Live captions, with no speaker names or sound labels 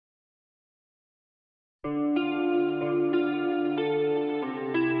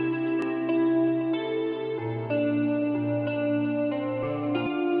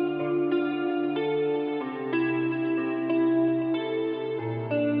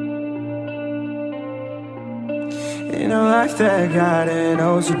In a life that got it,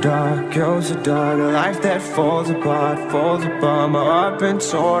 oh so dark, oh so dark. A life that falls apart, falls apart. My heart been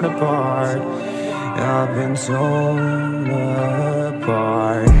torn apart, I've been torn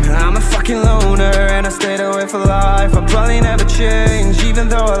apart. I'm a fucking loner and I stayed away for life. I'll probably never change, even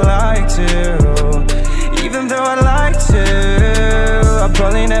though I like to. Even though I'd like to, I'll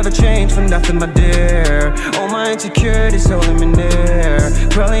probably never change for nothing, my dear. All my insecurities holding me near.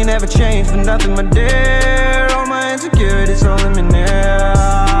 Probably never change for nothing, my dear. All my insecurities holding me near.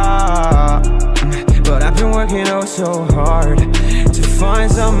 But I've been working oh so hard to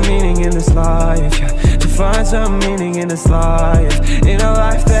find some meaning in this life, to find some meaning in this life. In a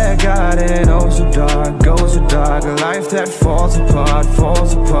life that got it oh so dark, oh so dark. A life that falls apart,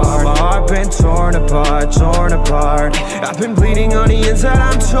 falls apart. My heart been torn apart, torn apart. I've been bleeding on the inside,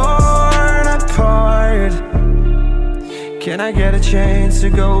 I'm torn apart. Can I get a chance to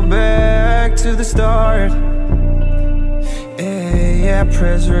go back to the start? Yeah,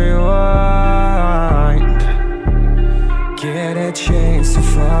 press rewind. Get a chance to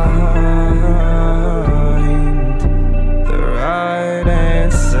find the right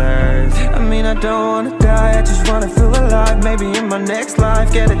answers. I mean, I don't wanna die, I just wanna feel alive. Maybe in my next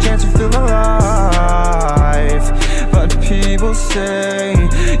life, get a chance to feel alive. But people say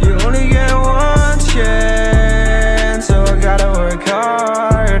you only get one chance, so I gotta work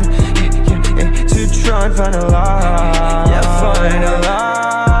hard to try and find a light. Yeah, find a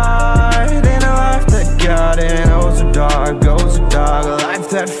light in a life that got it oh so dark, oh so dark. A life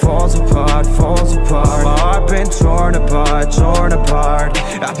that falls apart, falls apart. My heart been torn apart, torn apart.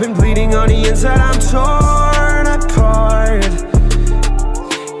 I've been bleeding on the inside, I'm torn apart.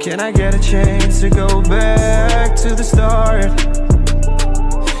 Can I get a chance to go back to the start?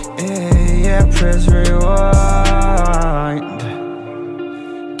 Yeah, press rewind.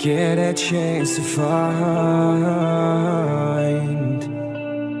 Get a chance to find.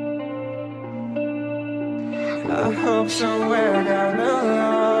 I hope somewhere down the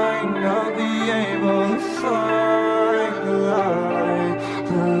line I'll be able to find the light,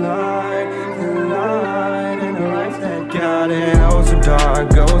 the light, the light. In a life that got it oh so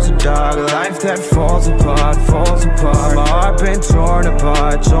dark, oh so dark. A life that falls apart, falls apart. My heart been torn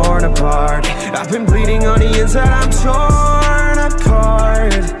apart, torn apart. I've been bleeding on the inside, I'm torn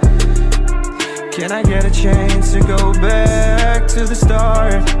apart. Can I get a chance to go back to the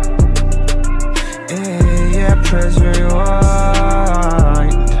start? Yeah, press rewind.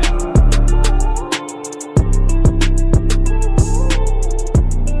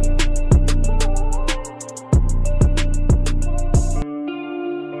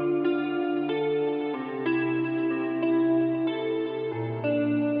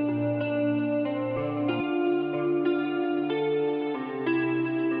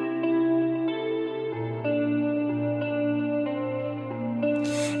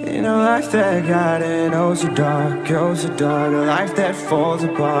 In a life that got it oh so dark, oh so dark. A life that falls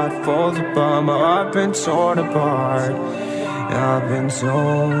apart, falls apart. My heart been torn apart, I've been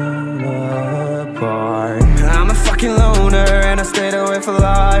torn apart. I'm a fucking loner and I stayed away for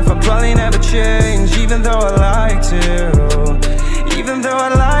life. I'll probably never change, even though I like to. Even though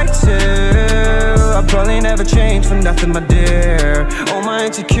I'd like to, I'll probably never change for nothing, my dear. All my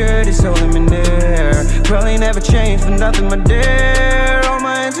insecurities holding me near. Probably never change for nothing, my dear. All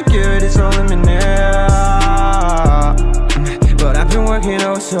my insecurities holding me near. But I've been working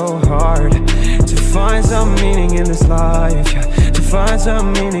oh so hard to find some meaning in this life, to find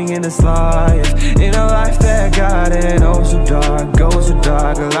some meaning in this life. In a life that got it oh so dark, oh so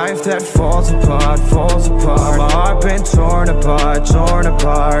dark. A life that falls apart, falls apart. My heart been torn apart, torn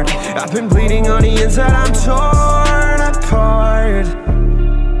apart. I've been bleeding on the inside, I'm torn apart.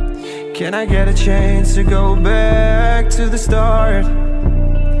 Can I get a chance to go back to the start?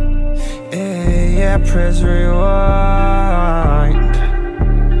 Yeah, press rewind.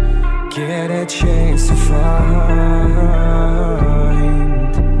 Get a chance to find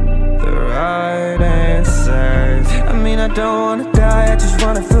the right answers. I mean, I don't wanna die, I just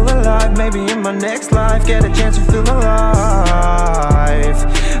wanna feel alive. Maybe in my next life, get a chance to feel alive.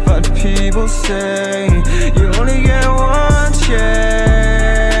 But people say you only get one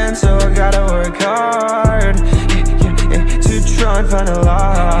chance, so I gotta work hard to try and find a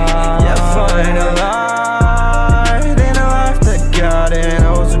light. Yeah, find a light in a life that got it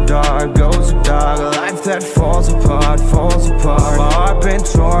oh so dark, oh so dark. A life that falls apart, falls apart. My heart been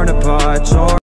torn apart, torn